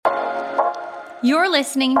You're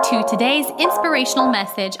listening to today's inspirational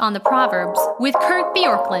message on the Proverbs with Kurt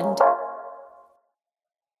Bjorklund.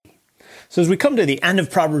 So as we come to the end of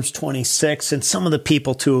Proverbs 26 and some of the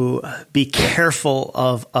people to be careful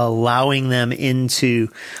of allowing them into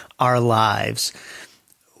our lives,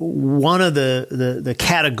 one of the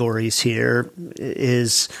categories here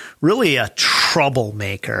is really a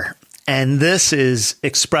troublemaker. And this is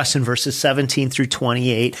expressed in verses 17 through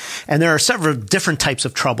 28. And there are several different types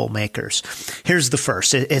of troublemakers. Here's the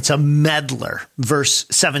first. It's a meddler. Verse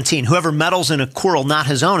 17. Whoever meddles in a quarrel not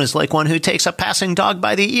his own is like one who takes a passing dog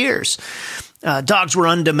by the ears. Dogs were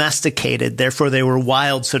undomesticated, therefore they were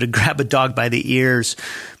wild. So to grab a dog by the ears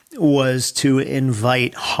was to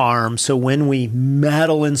invite harm. So when we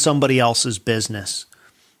meddle in somebody else's business,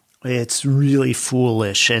 it's really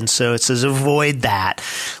foolish. And so it says, avoid that.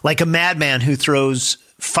 Like a madman who throws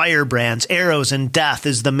firebrands, arrows, and death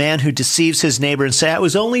is the man who deceives his neighbor and say, I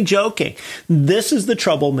was only joking. This is the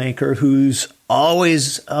troublemaker who's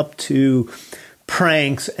always up to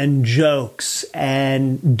pranks and jokes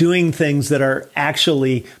and doing things that are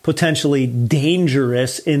actually potentially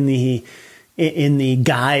dangerous in the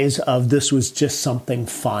guise of this was just something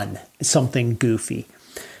fun, something goofy.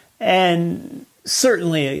 And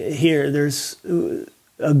certainly here, there's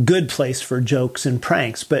a good place for jokes and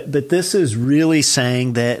pranks, but this is really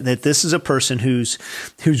saying that this is a person who's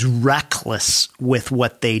reckless with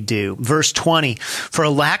what they do. Verse 20, for a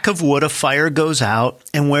lack of wood, a fire goes out,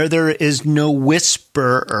 and where there is no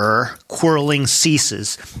whisperer, quarreling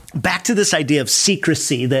ceases. Back to this idea of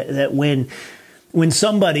secrecy, that when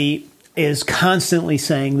somebody is constantly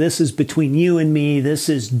saying, this is between you and me, this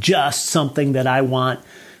is just something that I want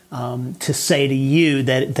to say to you,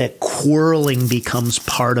 that quarreling becomes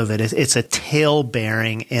part of it. It's a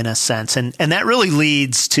tale-bearing in a sense. And that really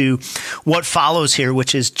leads to what follows here,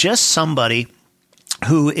 which is just somebody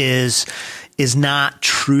who is not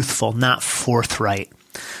truthful, not forthright.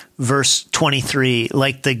 Verse 23,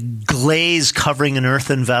 like the glaze covering an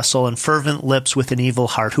earthen vessel and fervent lips with an evil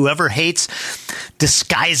heart. Whoever hates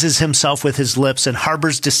disguises himself with his lips and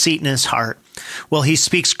harbors deceit in his heart. Well, he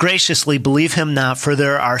speaks graciously, believe him not, for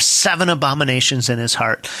there are 7 abominations in his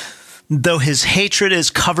heart. Though his hatred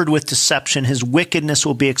is covered with deception, his wickedness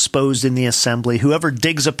will be exposed in the assembly. Whoever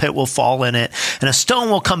digs a pit will fall in it, and a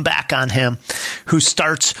stone will come back on him who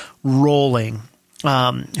starts rolling.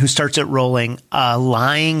 A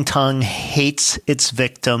lying tongue hates its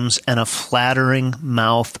victims, and a flattering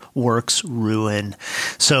mouth works ruin.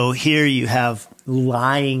 So here you have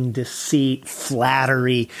lying, deceit,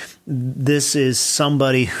 flattery. This is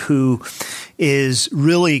somebody who is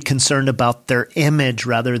really concerned about their image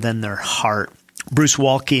rather than their heart. Bruce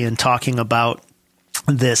Walke, in talking about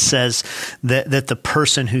this, says that the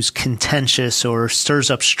person who's contentious or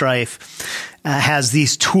stirs up strife has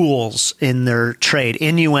these tools in their trade: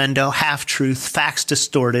 innuendo, half-truth, facts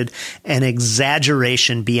distorted, and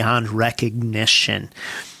exaggeration beyond recognition.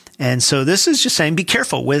 And so this is just saying, be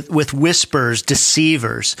careful with whisperers,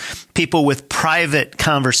 deceivers, people with private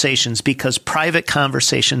conversations, because private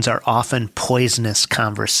conversations are often poisonous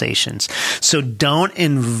conversations. So don't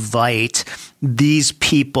invite these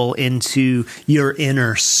people into your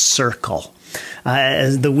inner circle.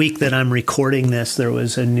 As the week that I'm recording this, there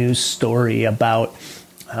was a news story about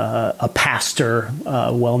a pastor,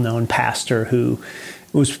 a well-known pastor who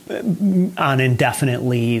was on indefinite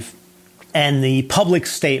leave. And the public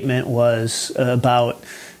statement was about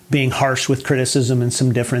being harsh with criticism and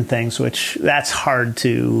some different things, which that's hard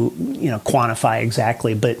to, quantify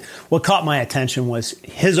exactly. But what caught my attention was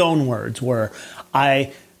his own words were,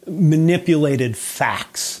 I manipulated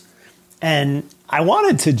facts. And I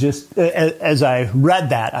wanted to just, as I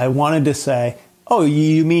read that, I wanted to say, oh,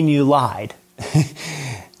 you mean you lied?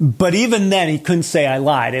 But even then, he couldn't say I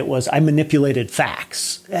lied. It was, I manipulated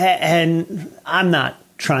facts. And I'm not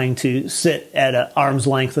trying to sit at an arm's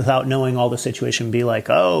length without knowing all the situation and be like,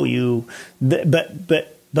 oh,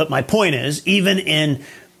 but my point is, even in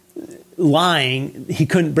lying, he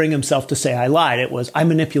couldn't bring himself to say I lied. It was, I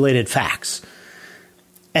manipulated facts.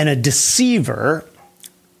 And a deceiver,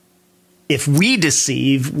 if we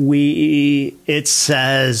deceive, it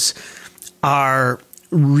says, are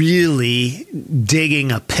really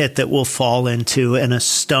digging a pit that we'll fall into, and a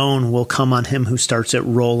stone will come on him who starts it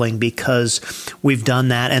rolling, because we've done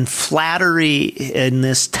that. And flattery in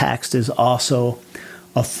this text is also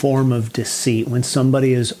a form of deceit. When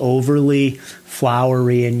somebody is overly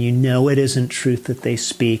flowery and you know it isn't truth that they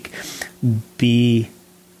speak, be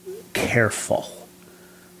careful.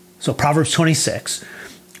 So Proverbs 26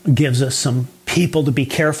 gives us some people to be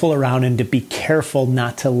careful around, and to be careful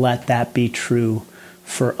not to let that be true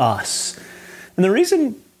for us. And the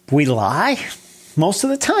reason we lie most of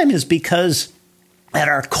the time is because at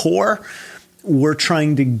our core, we're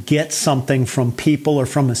trying to get something from people or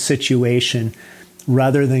from a situation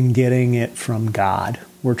rather than getting it from God.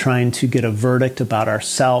 We're trying to get a verdict about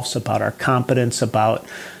ourselves, about our competence, about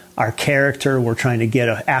our character. We're trying to get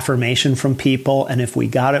an affirmation from people. And if we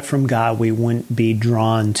got it from God, we wouldn't be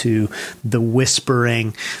drawn to the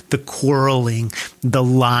whispering, the quarreling, the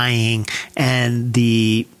lying, and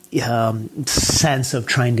the sense of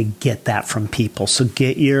trying to get that from people. So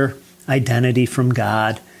get your identity from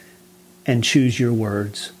God and choose your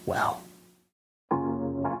words well.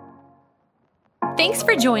 Thanks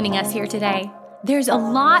for joining us here today. There's a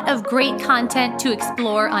lot of great content to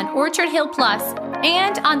explore on Orchard Hill Plus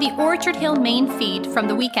and on the Orchard Hill main feed from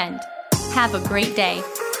the weekend. Have a great day.